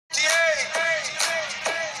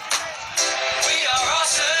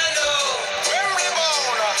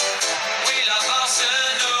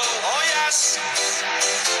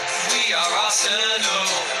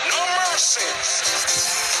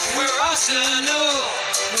Arsenal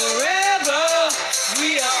forever.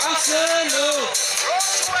 We are Arsenal.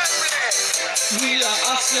 We are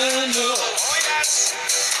Arsenal. Oh yes,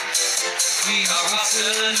 We are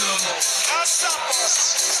Arsenal. can't stop us.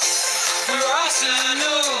 We're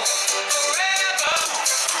Arsenal forever.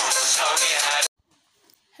 So we had.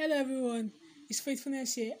 Hello everyone, it's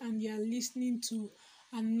Faithfulness here and you are listening to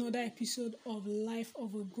another episode of Life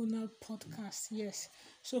of a Gunner podcast. Yes.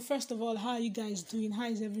 So first of all, how are you guys doing? How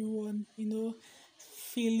is everyone,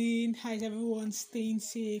 feeling? How is everyone staying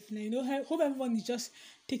safe? Hope everyone is just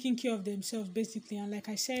taking care of themselves basically. And like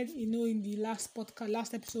I said, in the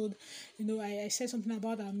last episode, I said something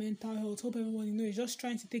about our mental health. Hope everyone, is just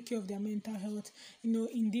trying to take care of their mental health,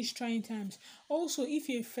 in these trying times. Also, if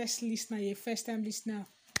you're a first listener, you're a first time listener,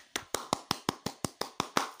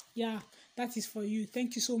 yeah, that is for you.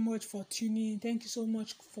 Thank you so much for tuning in. Thank you so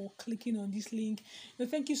much for clicking on this link.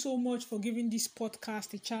 Thank you so much for giving this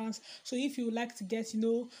podcast a chance. So if you would like to get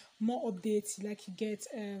more updates, like you get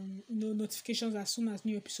notifications as soon as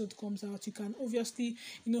new episode comes out, you can obviously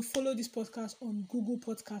follow this podcast on Google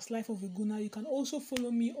Podcast Life of a Gunner. You can also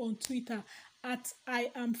follow me on Twitter at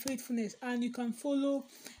I am Faithfulness, and you can follow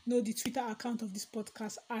the Twitter account of this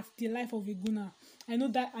podcast at The Life of a Gunner. I know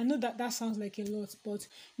that sounds like a lot, but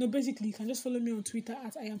basically you can just follow me on Twitter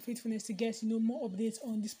at I am Faithfulness to get more updates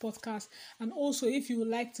on this podcast. And also, if you would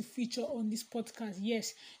like to feature on this podcast,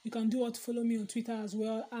 yes, you can do what, follow me on Twitter as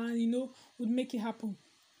well, and would make it happen.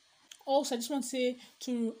 Also, I just want to say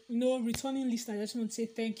to returning listeners, I just want to say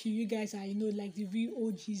thank you. You guys are like the real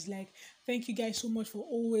OGs. Like, thank you guys so much for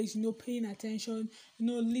always paying attention,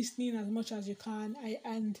 listening as much as you can.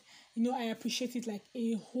 I appreciate it like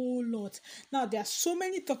a whole lot. Now, there are so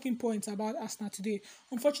many talking points about Arsenal today.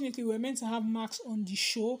 Unfortunately, we're meant to have Max on the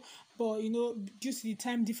show, but due to the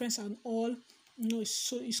time difference and all,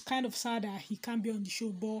 it's kind of sad that he can't be on the show.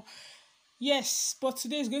 But yes, but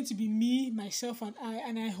today is going to be me, myself, and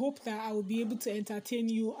I hope that I will be able to entertain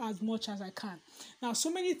you as much as I can. Now, so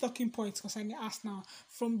many talking points concerning Arsenal,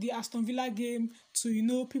 from the Aston Villa game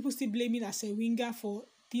to people still blaming as a winger for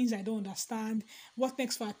things I don't understand. What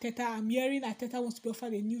next for Arteta? I'm hearing Arteta wants to be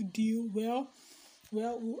offered a new deal.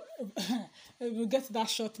 Well, we'll get to that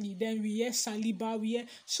shortly. Then we hear Saliba, we hear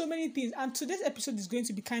so many things, and today's episode is going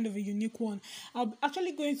to be kind of a unique one. I'll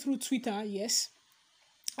actually going through Twitter, yes.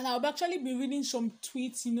 And I'll actually be reading some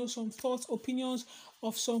tweets, some thoughts, opinions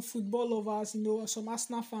of some football lovers, some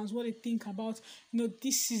Arsenal fans, what they think about,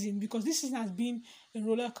 this season. Because this season has been a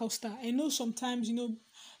roller coaster. I know sometimes,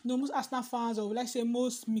 most Arsenal fans, or let's say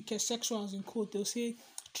most Mikesexuals in quote, they'll say,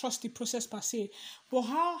 trust the process per se. But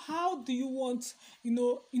how do you want,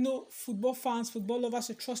 football fans, football lovers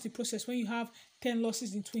to trust the process when you have 10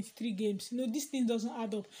 losses in 23 games? This thing doesn't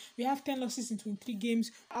add up. We have 10 losses in 23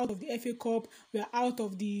 games, out of the FA Cup, we are out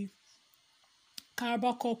of the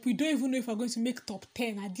Carabao Cup. We don't even know if we're going to make top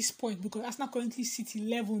 10 at this point, because Arsenal currently sit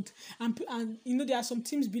 11th, and there are some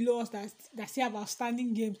teams below us that still have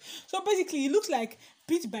outstanding games. So basically, it looks like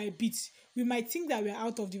bit by bit we might think that we're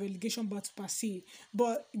out of the relegation battle per se,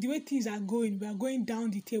 but the way things are going, we are going down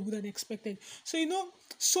the table than expected. So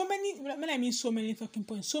so many talking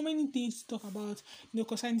points, so many things to talk about,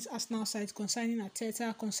 concerning this Arsenal side, concerning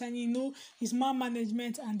Arteta, concerning his man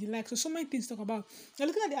management and the like. So many things to talk about. Now,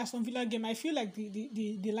 looking at the Aston Villa game, I feel like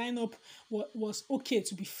the lineup was okay,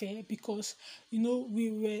 to be fair, because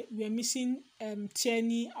we were missing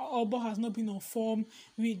Tierney. Alba has not been on form.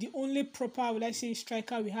 The only proper, would I say,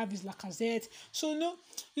 striker we have is Lacazette. So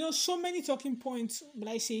so many talking points. But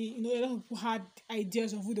I say, a lot of people had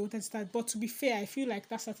ideas of who they wanted to start. But to be fair, I feel like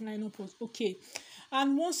that starting lineup was okay.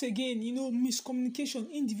 And once again,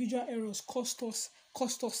 miscommunication, individual errors cost us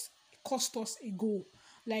a goal.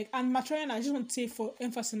 And Matrian, I just want to say for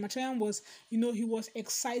emphasis, Matrian was, he was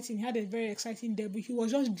exciting. He had a very exciting debut. He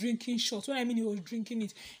was just drinking shots. When I mean he was drinking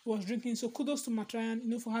it, he was drinking. So kudos to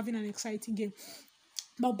Matrian, for having an exciting game.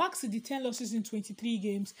 But back to the 10 losses in 23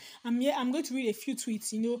 games, I'm going to read a few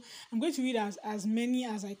tweets, I'm going to read as many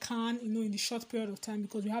as I can, in the short period of time,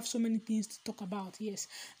 because we have so many things to talk about, yes.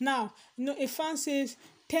 Now, a fan says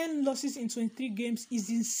 10 losses in 23 games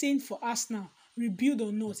is insane for Arsenal. Rebuild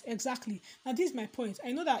or not, exactly. Now this is my point.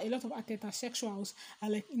 I know that a lot of Arteta sexuals are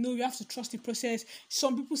like, you have to trust the process.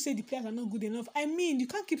 Some people say the players are not good enough. I mean, you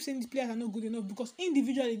can't keep saying the players are not good enough, because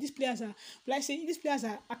individually these players are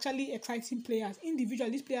actually exciting players.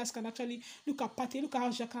 Individually, these players can actually look at Partey, look at how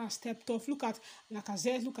Xhaka has stepped off, look at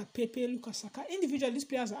Lacazette, look at Pepe, look at Saka. Individually, these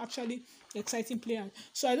players are actually exciting players.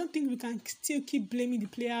 So I don't think we can still keep blaming the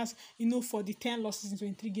players, for the 10 losses in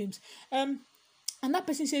 23 games. And that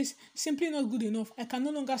person says, simply not good enough. I can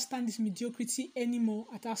no longer stand this mediocrity anymore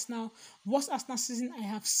at Arsenal. Worst Arsenal season I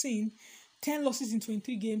have seen. 10 losses in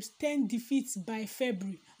 23 games, 10 defeats by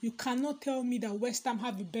February. You cannot tell me that West Ham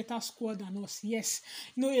have a better squad than us. Yes,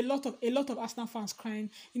 a lot of Arsenal fans crying.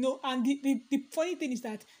 And the funny thing is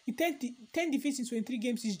that the 10 defeats in 23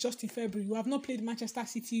 games is just in February. We have not played Manchester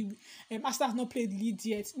City. Arsenal has not played Leeds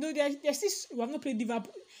yet. There's still, we have not played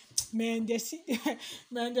Liverpool. Man, there's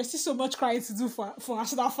still so much crying to do for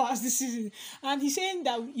Arsenal fans this season. And he's saying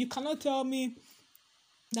that you cannot tell me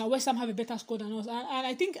that West Ham have a better score than us, and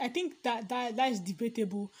I think that is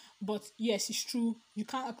debatable. But yes, it's true. You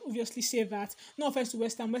can't obviously say that. No offense to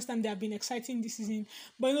West Ham. West Ham, they have been exciting this season,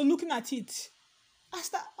 but looking at it,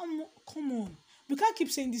 Arsenal, come on. We can't keep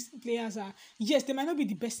saying these players are, yes, they might not be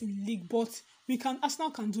the best in the league, but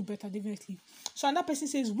Arsenal can do better, definitely. So another person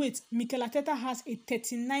says, wait, Mikel Arteta has a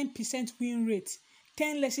 39% win rate,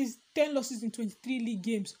 10 losses in 23 league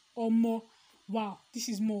games or more. Wow, this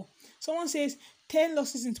is more. Someone says 10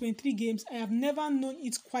 losses in 23 games. I have never known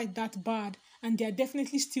it quite that bad, and there are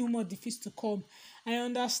definitely still more defeats to come. I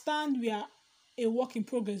understand we are a work in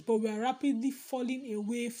progress, but we are rapidly falling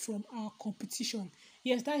away from our competition.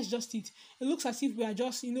 Yes, that is just it. It looks as if we are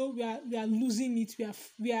just, we are losing it.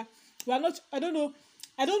 We are not. I don't know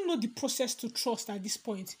the process to trust at this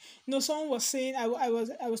point. Someone was saying, I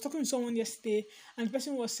was talking to someone yesterday, and the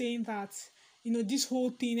person was saying that, this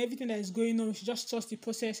whole thing, everything that is going on, we should just trust the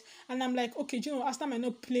process. And I'm like, okay, Arsenal might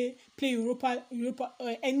not play Europa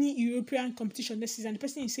or any European competition this season. And the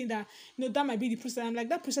person is saying that, that might be the process. I'm like,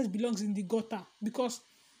 that process belongs in the gutter because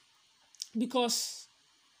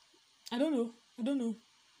I don't know.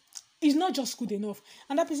 It's not just good enough.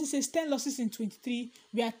 And that person says 10 losses in 23.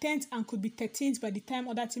 We are 10th and could be 13th by the time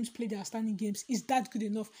other teams play their standing games. Is that good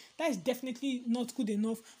enough? That is definitely not good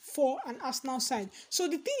enough for an Arsenal side. So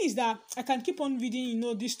the thing is that I can keep on reading,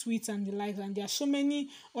 these tweets and the likes, and there are so many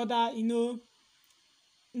other,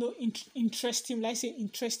 interesting, let's say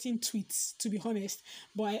interesting tweets, to be honest.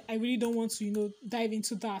 But I really don't want to, dive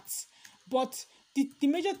into that. But the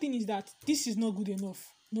major thing is that this is not good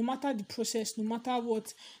enough. No matter the process, no matter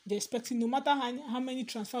what they're expecting, no matter how many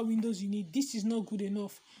transfer windows you need, this is not good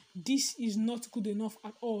enough. This is not good enough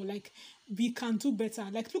at all. Like, we can do better.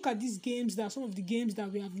 Like, look at these games, some of the games that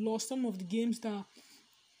we have lost, some of the games that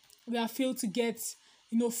we have failed to get,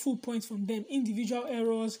 full points from them. Individual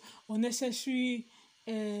errors, unnecessary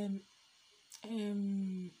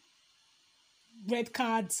red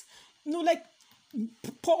cards, like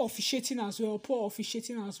poor officiating as well,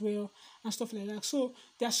 and stuff like that. So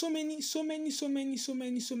there are so many things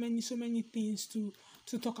to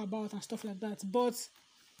talk about and stuff like that. But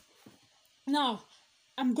now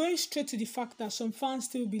I'm going straight to the fact that some fans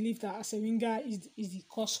still believe that Arsene Wenger is the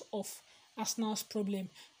cause of Arsenal's problem.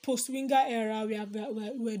 Post-Wenger era,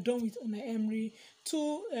 we're done with Unai Emery.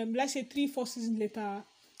 Let's say 3-4 seasons later,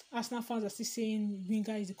 Arsenal fans are still saying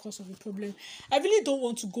Wenger is the cause of the problem. I really don't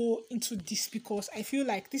want to go into this because I feel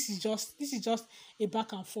like this is just a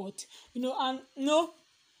back and forth,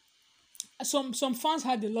 some fans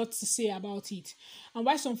had a lot to say about it, and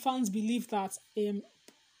why some fans believe that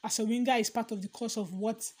Arsene Wenger is part of the cause of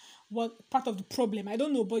what part of the problem. I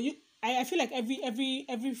don't know, but I feel like every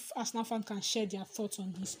Arsenal fan can share their thoughts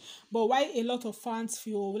on this. But why a lot of fans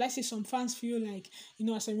feel, let's say some fans feel like,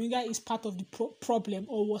 Arsene Wenger is part of the problem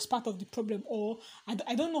or was part of the problem, or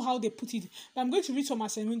I don't know how they put it. But I'm going to read some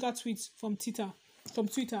Arsene Wenger tweets from Twitter,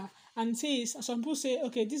 and says, some people say,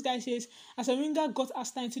 okay, this guy says, Arsene Wenger got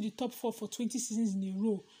Arsenal into the top 4 for 20 seasons in a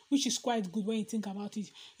row, which is quite good when you think about it.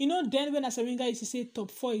 Then when Arsene Wenger used to say top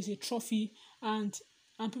 4 is a trophy, and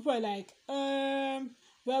people are like,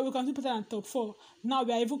 well, we can do better than top 4. Now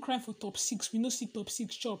we are even crying for top 6. We no see top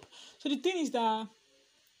 6 chop. So the thing is that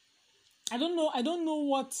I don't know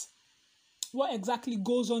what exactly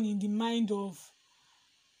goes on in the mind of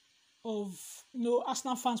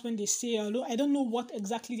Arsenal fans when they say, although I don't know what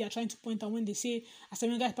exactly they are trying to point out when they say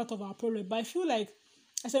Arsene Wenger is part of our problem. But I feel like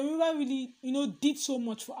Arsene Wenger really, did so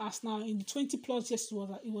much for Arsenal in the 20 plus years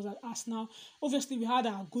it was at Arsenal. Obviously, we had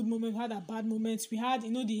our good moments, we had our bad moments, we had,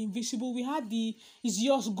 the invisible, we had the is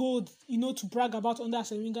yours gold, to brag about under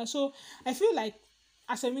Arsene Wenger. So I feel like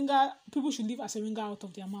Arsene Wenger, people should leave Arsene Wenger out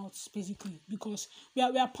of their mouths, basically, because we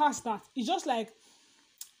are past that. It's just like,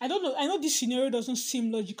 I don't know. I know this scenario doesn't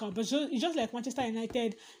seem logical, but it's just like Manchester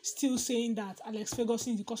United still saying that Alex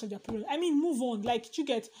Ferguson is the cause of their problem. I mean, move on. Like,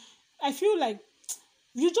 I feel like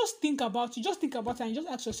you just think about it and you just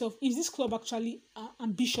ask yourself, is this club actually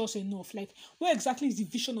ambitious enough? Like, what exactly is the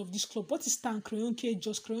vision of this club? What is Stan Kroenke,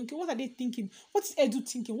 Just Kroenke? What are they thinking? What is Edu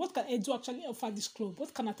thinking? What can Edu actually offer this club?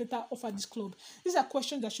 What can Ateta offer this club? These are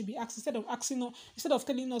questions that should be asked instead of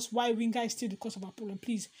telling us why Wenger is still the cause of our problem.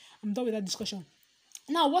 Please, I'm done with that discussion.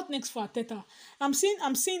 Now, what next for Ateta? I'm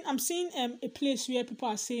seeing a place where people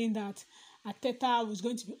are saying that Ateta was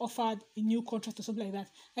going to be offered a new contract or something like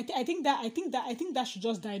that. I think that should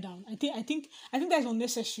just die down. I think that's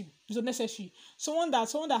unnecessary. It's unnecessary. Someone that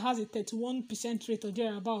has a 31% rate or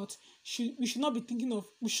thereabout we should not be thinking of.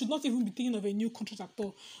 We should not even be thinking of a new contract at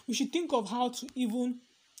all. We should think of how to even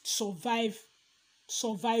survive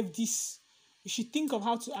this. We should think of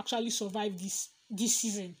how to actually survive this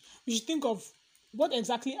season. We should think of what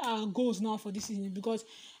exactly are our goals now for this season, because it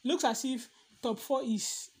looks as if top four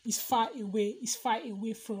is far away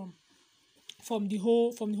from the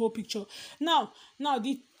whole picture. Now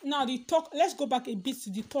the talk. Let's go back a bit to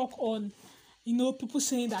the talk on, people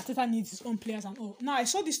saying that Arteta needs his own players and all. Now, I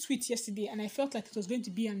saw this tweet yesterday and I felt like it was going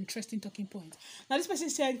to be an interesting talking point. Now, this person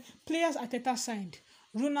said players Arteta signed: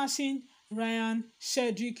 Runarsson, Ryan,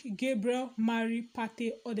 Cedric, Gabriel, Mari,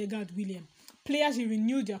 Partey, Odegaard, William. Players he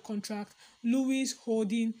renewed their contract: Lewis,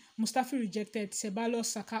 Holding, Mustafi rejected, Ceballos,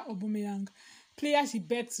 Saka, Aubameyang. Players he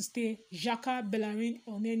begged to stay: Xhaka, Bellerin,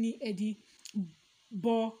 Oneni, Eddie.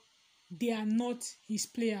 But they are not his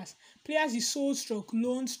players. Players he sold,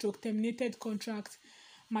 loaned, terminated contract: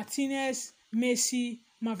 Martinez, Messi,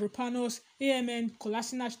 Mavropanos, AMN,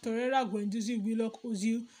 Kolasinac, Torreira, Guendouzi, Willock,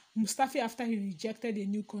 Ozil, Mustafi after he rejected a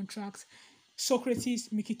new contract, Socrates,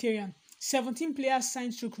 Mkhitaryan. 17 players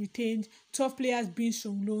signed retained, 12 players being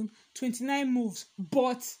from loan, 29 moves,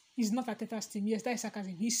 but he's not Arteta's team. Yes, that is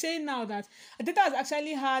sarcasm. He's saying now that Arteta has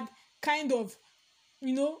actually had kind of,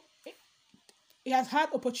 he has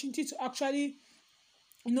had opportunity to actually,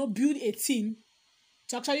 build a team.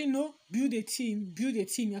 To actually build a team.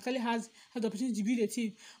 He actually has had the opportunity to build a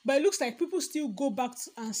team. But it looks like people still go back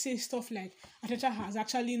and say stuff like Arteta has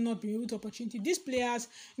actually not been able to opportunity. These players,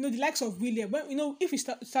 the likes of William, if we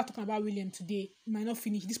start talking about William today, it might not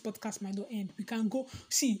finish. This podcast might not end. We can go,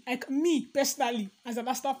 see, like me personally, as an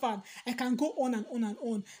Arsenal fan, I can go on and on and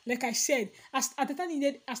on. Like I said, as Arteta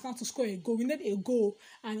needed Arsenal to score a goal. We needed a goal,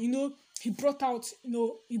 and he brought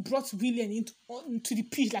William into the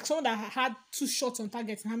pitch, like someone that had 2 shots on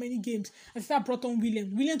target in how many games. Arteta brought on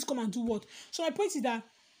William to come and do what? So my point is that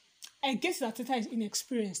I guess that Arteta is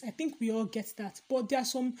inexperienced. I think we all get that. But there are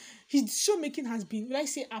his show making has been, would I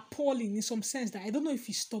say, appalling in some sense, that I don't know if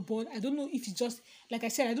he's stubborn. I don't know if he's just, like I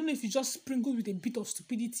said, I don't know if he's just sprinkled with a bit of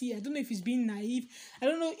stupidity. I don't know if he's being naive. I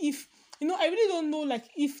don't know if, I really don't know, like,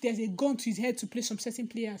 if there's a gun to his head to play some certain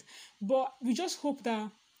players. But we just hope that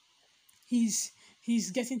he's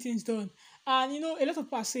getting things done. And a lot of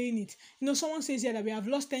people are saying it. Someone says here that we have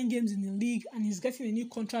lost 10 games in the league and he's getting a new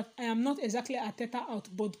contract. I am not exactly Arteta out,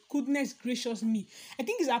 but goodness gracious me, I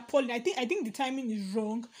think it's appalling. I think the timing is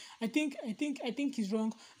wrong. I think it's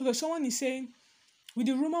wrong, because someone is saying, with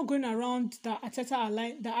the rumor going around that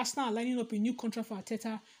Arsenal are lining up a new contract for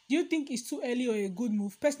Arteta, do you think it's too early or a good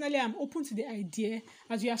move? Personally, I'm open to the idea,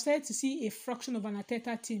 as we have started to see a fraction of an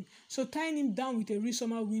Arteta team. So tying him down with a real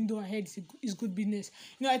summer window ahead is good business.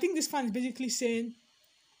 I think this fan is basically saying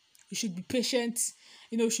we should be patient.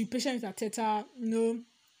 We should be patient with Arteta.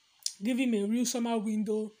 Give him a real summer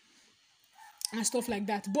window and stuff like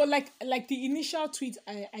that. But like the initial tweet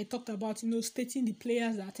I talked about, stating the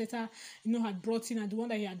players that Arteta, had brought in, and the one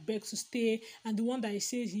that he had begged to stay, and the one that he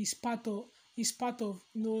says he's part of the,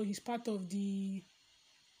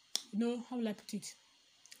 how will I put it?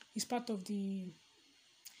 He's part of the,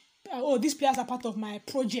 these players are part of my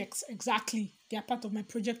project. Exactly. They are part of my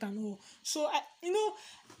project and all. So,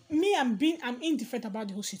 I'm indifferent about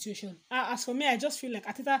the whole situation. As for me, I just feel like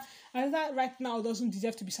Arteta right now doesn't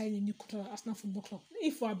deserve to be signing a new contract at Arsenal Football Club.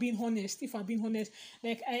 If we're being honest,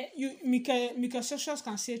 like Mikel Sessions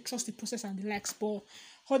can say trust the process and the likes, but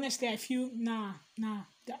honestly, I feel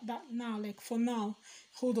like for now,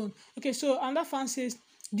 hold on. Okay, so another fan says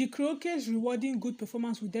the Kroenke's rewarding good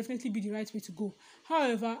performance will definitely be the right way to go.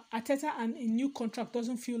 However, Arteta and a new contract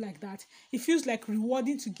doesn't feel like that. It feels like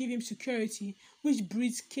rewarding to give him security, which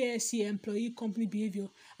breeds KSC employee company behavior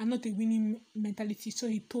and not a winning mentality. So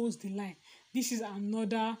he toes the line. This is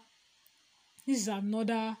another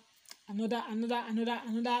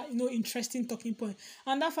Another interesting talking point.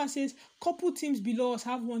 And that fan says couple teams below us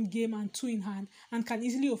have one game and two in hand and can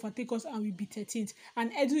easily overtake us and will be 13th.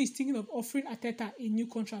 And Edu is thinking of offering Ateta a new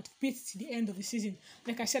contract paid to the end of the season.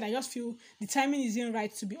 Like I said, I just feel the timing isn't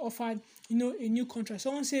right to be offered, a new contract.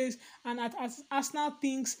 Someone says, and as Arsenal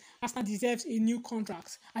thinks Arsenal deserves a new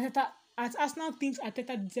contract. As Arsenal thinks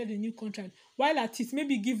Ateta deserves a new contract, while at it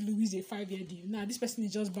maybe give Luiz a 5-year deal. Now this person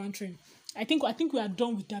is just bantering. I think we are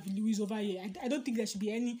done with David Luiz over here. I don't think there should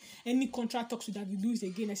be any contract talks with David Luiz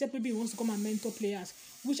again, except maybe he wants to come and mentor players,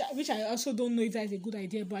 which I also don't know if that is a good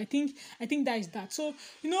idea. But I think that is that. So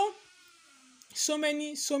so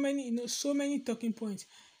many talking points.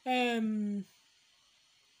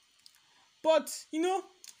 But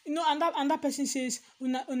and that person says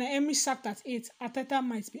Una Emery sacked at 8, Arteta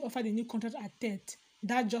might be offered a new contract at 10.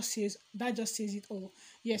 That just says it all.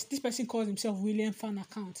 Yes, this person calls himself William Fan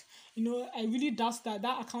Account. I really doubt that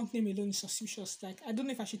account name alone is suspicious. Like, I don't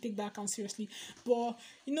know if I should take that account seriously, but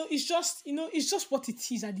it's just what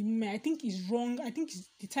it is at the moment. I think it's wrong. I think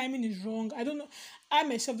the timing is wrong. I don't know. I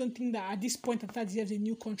myself don't think that at this point Arteta deserves a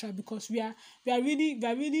new contract because we are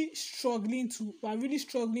really struggling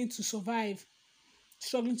to survive.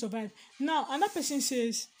 Now, and that person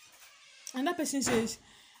says,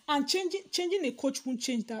 and changing a coach won't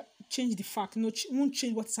change the fact, won't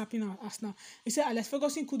change what's happening at Arsenal. He said Alex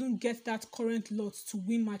Ferguson couldn't get that current lot to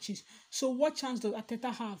win matches. So what chance does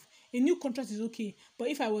Arteta have? A new contract is okay, but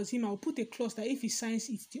if I was him, I would put a clause that if he signs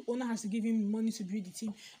it, the owner has to give him money to build the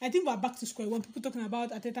team. I think we're back to square one. People talking about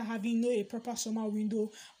Arteta having a proper summer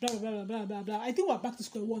window, blah blah blah blah blah blah. I think we're back to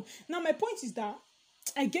square one. Now my point is that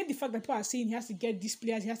I get the fact that people are saying he has to get these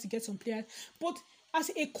players, he has to get some players, but as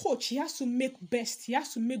a coach, he has to make best. He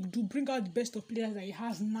has to bring out the best of players that he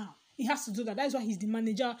has now. He has to do that. That's why he's the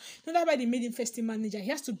manager. That's why they made him first team manager. He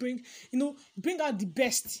has to bring out the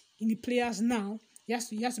best in the players now. He has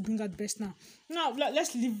to bring out the best now. Now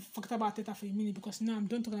let's leave fact about Arteta for a minute because now I'm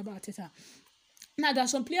done talking about Arteta. Now there are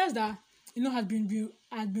some players that had been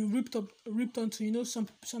ripped onto. Some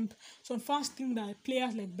fans think that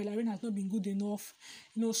players like Bellerin has not been good enough.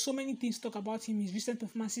 So many things talk about him. His recent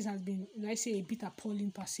performances has been, let's say, a bit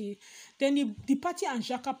appalling per se. Then the Partey and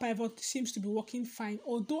Xhaka pivot seems to be working fine.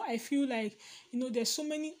 Although I feel like there's so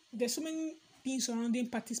many things surrounding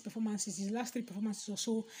Partey's performances, his last 3 performances or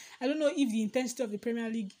so. I don't know if the intensity of the Premier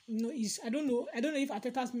League, is I don't know if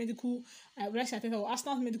Arteta's medical, or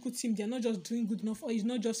Arsenal's medical team, they're not just doing good enough or he's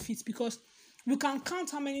not just fit, because we can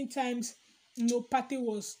count how many times Partey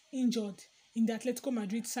was injured in the Atletico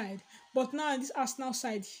Madrid side, but now in this Arsenal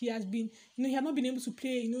side he has been he has not been able to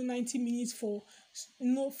play 90 minutes for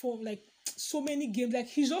like so many games. Like,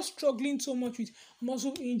 he's just struggling so much with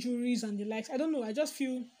muscle injuries and the likes. I don't know. I just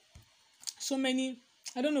feel so many.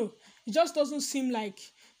 I don't know. It just doesn't seem like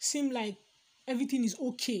everything is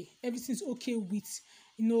okay. Everything's okay with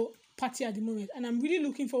Partey at the moment, and I'm really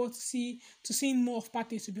looking forward to seeing more of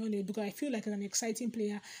Partey, to be honest, because I feel like he's an exciting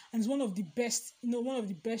player and he's one of the best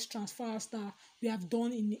transfers that we have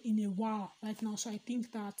done in a while right now. So I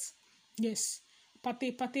think that yes,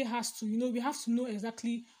 Partey has to, we have to know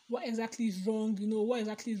exactly what exactly is wrong. What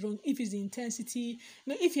exactly is wrong. If it's the intensity,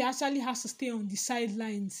 if he actually has to stay on the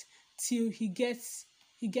sidelines till he gets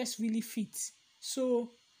really fit. So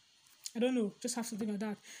I don't know, just have to think of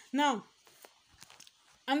that. Now,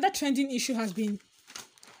 another trending issue has been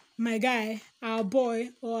my guy, our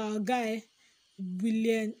guy,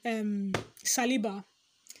 William Saliba.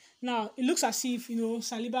 Now it looks as if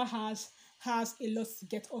Saliba has a lot to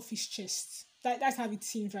get off his chest. That's how it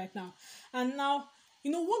seems right now. And now,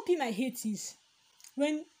 one thing I hate is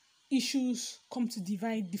when issues come to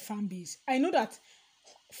divide the fan base. I know that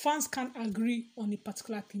fans can't agree on a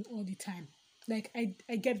particular thing all the time. Like, I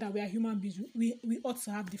get that we are human beings. We ought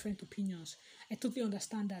to have different opinions. I totally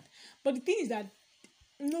understand that. But the thing is that,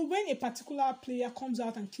 when a particular player comes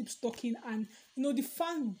out and keeps talking and, the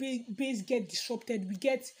fan base get disrupted, we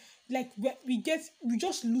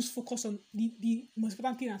just lose focus on the most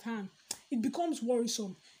important thing at hand. It becomes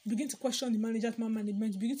worrisome. You begin to question the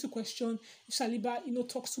management. You begin to question if Saliba,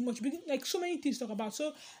 talks too much. So many things to talk about.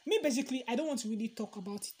 So me, basically, I don't want to really talk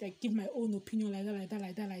about it, like give my own opinion like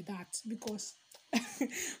that, because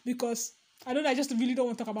I don't know, I just really don't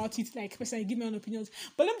want to talk about it, like personally give my own opinions.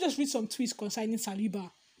 But let me just read some tweets concerning Saliba,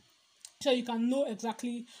 so you can know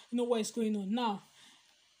exactly what is going on. Now,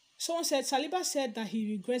 someone said Saliba said that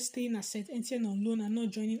he regrets staying at St. Etienne on loan and not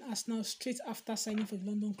joining Arsenal straight after signing for the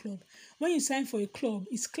London club. When you sign for a club,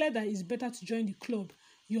 it's clear that it's better to join the club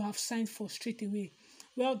you have signed for straight away.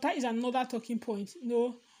 Well, that is another talking point.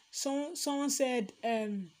 Someone said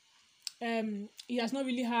he has not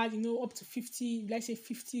really had, up to 50, let's say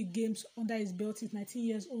 50 games under his belt. He's 19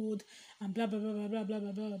 years old and blah blah blah blah blah blah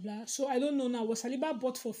blah blah blah. So I don't know now, was Saliba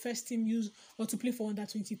bought for first team use or to play for under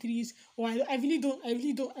 23s, or I really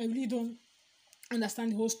don't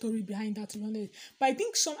understand the whole story behind that, to be honest. But I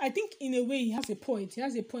think in a way he has a point. He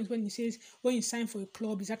has a point when he says when you sign for a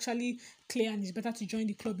club, it's actually clear and it's better to join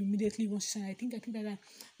the club immediately once you sign. I think like that.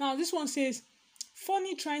 Now this one says,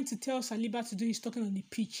 funny trying to tell Saliba to do his talking on the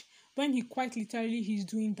pitch when he quite literally he's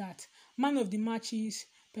doing that. Man of the matches,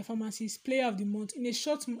 performances, player of the month in a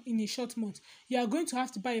short month. You are going to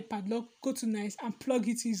have to buy a padlock, go to Nice and plug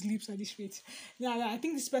it to his lips at this rate. Now I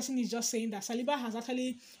think this person is just saying that Saliba has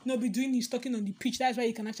actually been doing his talking on the pitch. That's why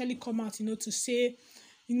he can actually come out to say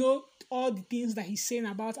all the things that he's saying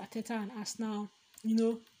about Arteta and Arsenal,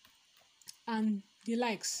 and the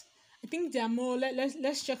likes. I think there are more.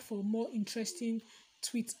 Let's check for more interesting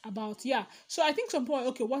tweets about. Yeah. So I think some point.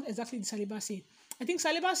 Okay, what exactly did Saliba say? I think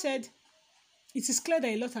Saliba said, "It is clear that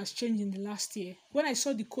a lot has changed in the last year. When I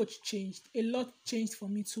saw the coach changed, a lot changed for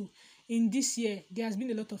me too. In this year, there has been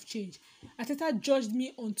a lot of change. Arteta judged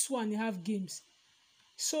me on 2.5 games.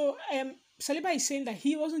 So Saliba is saying that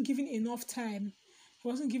he wasn't given enough time. He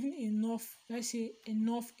wasn't given enough,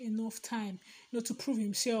 enough time, to prove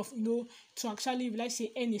himself, to actually,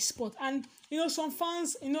 earn a spot. And, some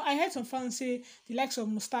fans, I heard some fans say the likes of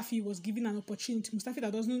Mustafi was given an opportunity. Mustafi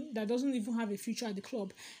that doesn't even have a future at the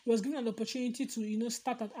club. He was given an opportunity to,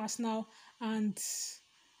 start at Arsenal and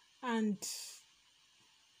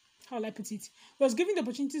how will I put it? He was given the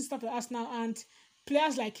opportunity to start at Arsenal, and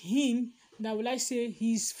players like him, that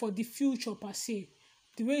he's for the future per se.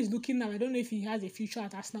 The way he's looking now, I don't know if he has a future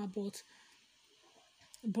at Arsenal, but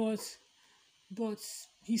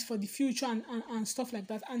he's for the future and stuff like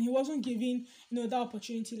that. And he wasn't given, that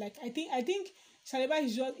opportunity. Like I think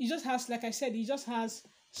Saliba he just has, like I said, he just has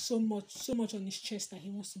so much on his chest that he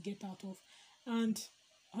wants to get out of. And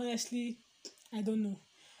honestly, I don't know.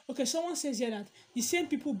 Okay, someone says here that the same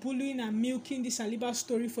people bullying and milking the Saliba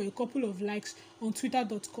story for a couple of likes on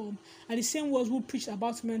Twitter.com are the same ones who preached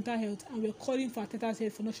about mental health and were calling for Arteta's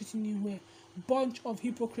head for not shooting him well. Bunch of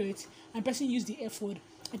hypocrites. And person used the F word.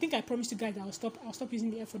 I think I promised you guys that I'll stop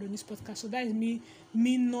using the F word on this podcast. So that is me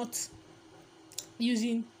not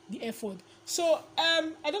using the F word. So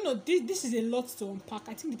I don't know. This is a lot to unpack.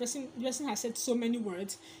 I think the person has said so many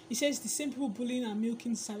words. He says the same people bullying and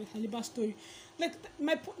milking Saliba story. Like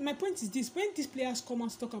my point is this: when these players come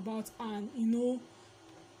and talk about, and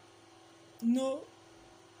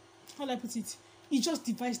how do I put it? It just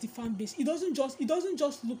divides the fan base. It doesn't just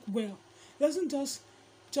look well. It doesn't just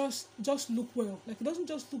look well. Like it doesn't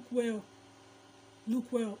just look well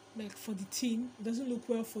like for the team. It doesn't look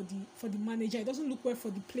well for the manager. It doesn't look well for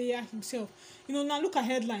the player himself. Now look at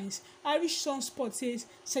headlines. Irish Sun Sport says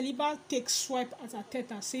Saliba takes swipe at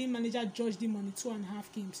Arteta, saying manager judged him on the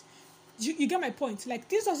 2.5 games. You get my point. Like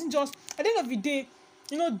this doesn't just, at the end of the day,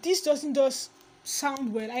 this doesn't just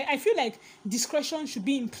sound well. I feel like discretion should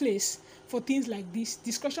be in place for things like this.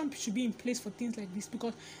 Discretion should be in place for things like this,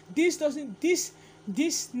 because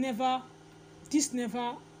this never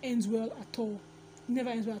ends well at all.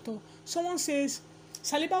 Never ends well at all. Someone says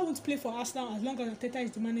Saliba won't play for Arsenal as long as Arteta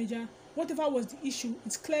is the manager. Whatever was the issue,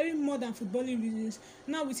 it's clearing more than footballing reasons.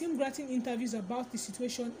 Now with him granting interviews about the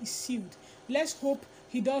situation is sealed. Let's hope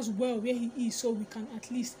he does well where he is, so we can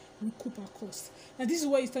at least recoup our costs. Now this is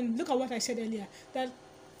what he's done. Look at what I said earlier, that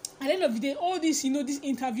at the end of the day, all this, these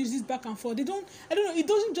interviews, this back and forth, it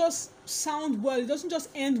doesn't just sound well. It doesn't just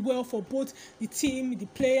end well for both the team, the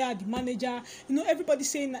player, the manager. Everybody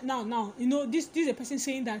saying that now. This is a person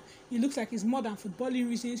saying that it looks like it's more than footballing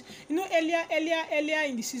reasons. Earlier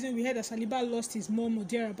in the season, we heard that Saliba lost his mom or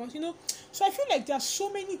thereabouts. So I feel like there are so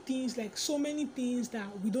many things that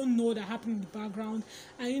we don't know that happen in the background,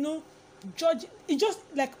 and judge it just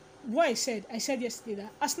like. What I said yesterday,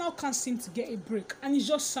 that Arsenal can't seem to get a break, and it's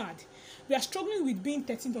just sad. We are struggling with being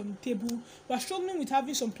 13th on the table. We are struggling with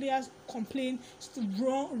having some players complain,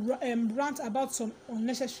 rant about some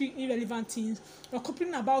unnecessary, irrelevant things. We're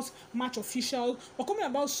complaining about match officials. We're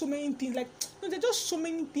complaining about so many things. Like, there are just so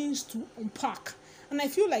many things to unpack, and I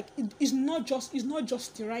feel like it's not just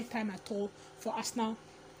the right time at all for Arsenal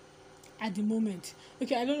at the moment.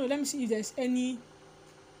 Okay, I don't know. Let me see if there's any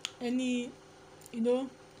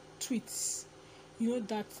tweets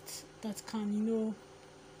that can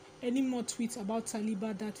any more tweets about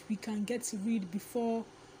Saliba that we can get to read before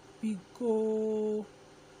we go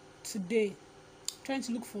today. Trying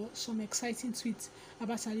to look for some exciting tweets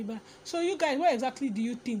about Saliba. So you guys, what exactly do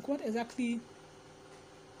you think? What exactly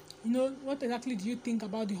do you think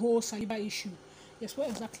about the whole Saliba issue? Yes, what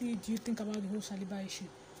exactly do you think about the whole Saliba issue?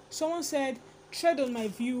 Someone said, tread on my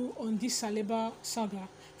view on this Saliba saga.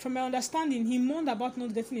 From my understanding, he moaned about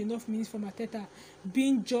not getting enough minutes from Arteta,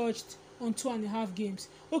 being judged on 2.5 games.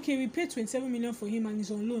 Okay, we paid 27 million for him and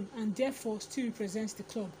he's on loan, and therefore still represents the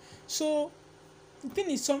club. So the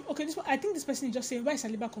thing is, I think this person is just saying, why is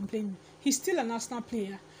Saliba complaining? He's still an Arsenal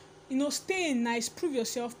player. Stay in nice, prove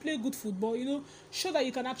yourself, play good football. Show that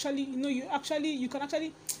you can actually, you can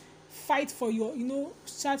actually fight for your,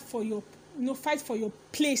 fight for your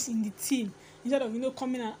place in the team, instead of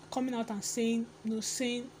coming out and saying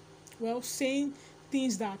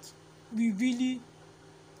things that we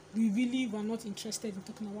really were not interested in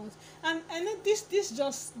talking about. And I know this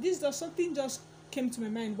just something just came to my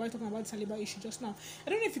mind while talking about the Saliba issue just now. I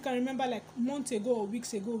don't know if you can remember, like months ago or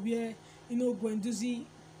weeks ago, where Guendouzi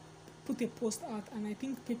put a post out, and I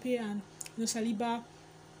think Pepe and Saliba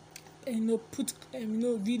put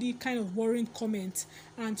really kind of worrying comments,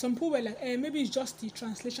 and some people were like, maybe it's just the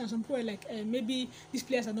translation. Some people were like, maybe these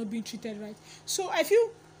players are not being treated right. So I feel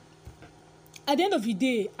at the end of the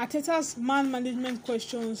day, Arteta's man management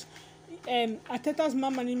questions, Arteta's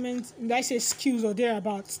man management, did I say skills or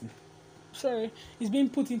thereabouts? Sorry, it's been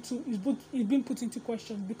put into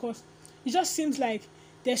question, because it just seems like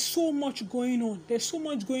there's so much going on. There's so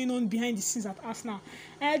much going on behind the scenes at Arsenal,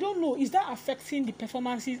 and I don't know, is that affecting the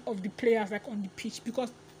performances of the players, like on the pitch?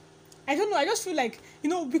 Because I don't know. I just feel like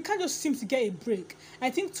we can't just seem to get a break.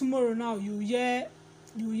 I think tomorrow now you hear.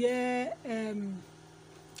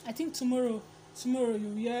 I think tomorrow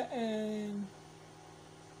you hear.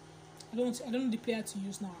 I don't know the player to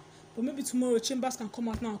use now. But maybe tomorrow Chambers can come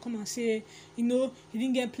out now and come and say, he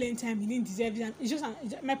didn't get playing time, he didn't deserve it. And it's just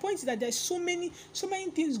my point is that there's so many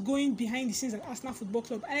things going behind the scenes at Arsenal Football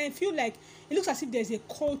Club, and I feel like it looks as if there's a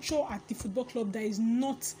culture at the football club that is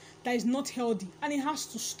not healthy, and it has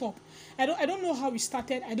to stop. I don't know how it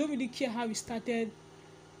started. I don't really care how it started.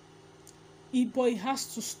 But it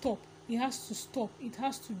has to stop. It has to stop. It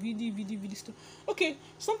has to really, really, really stop. Okay,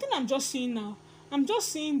 something I'm just seeing now. I'm just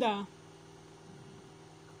seeing that.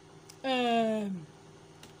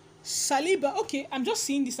 Saliba, okay, I'm just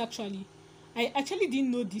seeing this actually. I actually didn't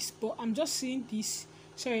know this, but I'm just seeing this.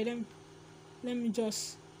 Sorry, let me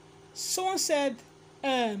just. Someone said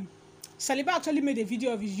Saliba actually made a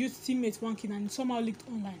video of his youth teammates wanking, and it somehow leaked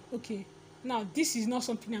online. Okay, now this is not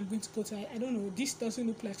something I'm going to go to. I don't know. This doesn't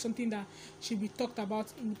look like something that should be talked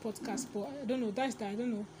about in the podcast, but I don't know. I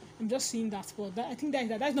don't know. I'm just seeing that, but I think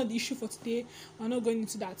that's not the issue for today. We're not going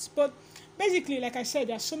into that. But basically, like I said,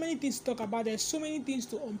 there's so many things to talk about. There's so many things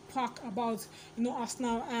to unpack about,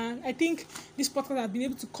 Arsenal. And I think this podcast I've been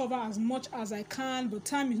able to cover as much as I can, but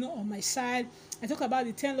time is not on my side. I talk about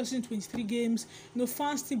the 10 losses in 23 games.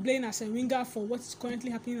 Fans still blaming Arsene Wenger for what is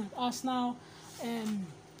currently happening at Arsenal.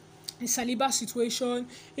 The Saliba situation,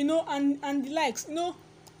 and the likes,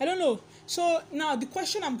 I don't know. So now the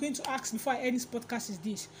question I'm going to ask before I end this podcast is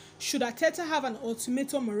this: should Arteta have an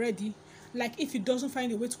ultimatum already? Like, if he doesn't find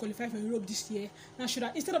a way to qualify for Europe this year, now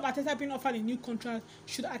instead of Arteta being offered a new contract,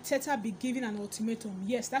 should Arteta be given an ultimatum?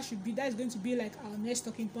 Yes, that is going to be like our next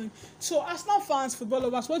talking point. So Arsenal fans, football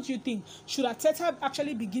lovers, what do you think? Should Arteta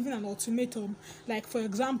actually be given an ultimatum? Like, for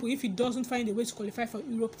example, if he doesn't find a way to qualify for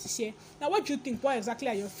Europe this year. Now, what do you think? What exactly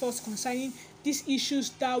are your thoughts concerning these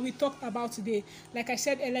issues that we talked about today? Like I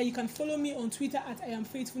said earlier, you can follow me on Twitter at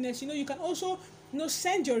 @IamFaithfulness. You can also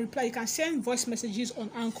send your reply. You can send voice messages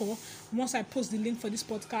on Anchor once I post the link for this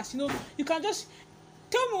podcast. You can just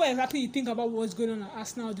tell me what exactly you think about what's going on at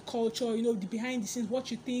Arsenal, the culture, the behind the scenes,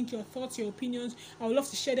 what you think, your thoughts, your opinions. I would love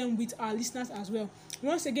to share them with our listeners as well.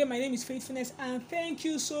 Once again, my name is Faithfulness, and thank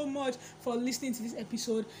you so much for listening to this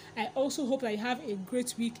episode. I also hope that you have a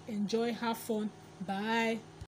great week. Enjoy, have fun. Bye.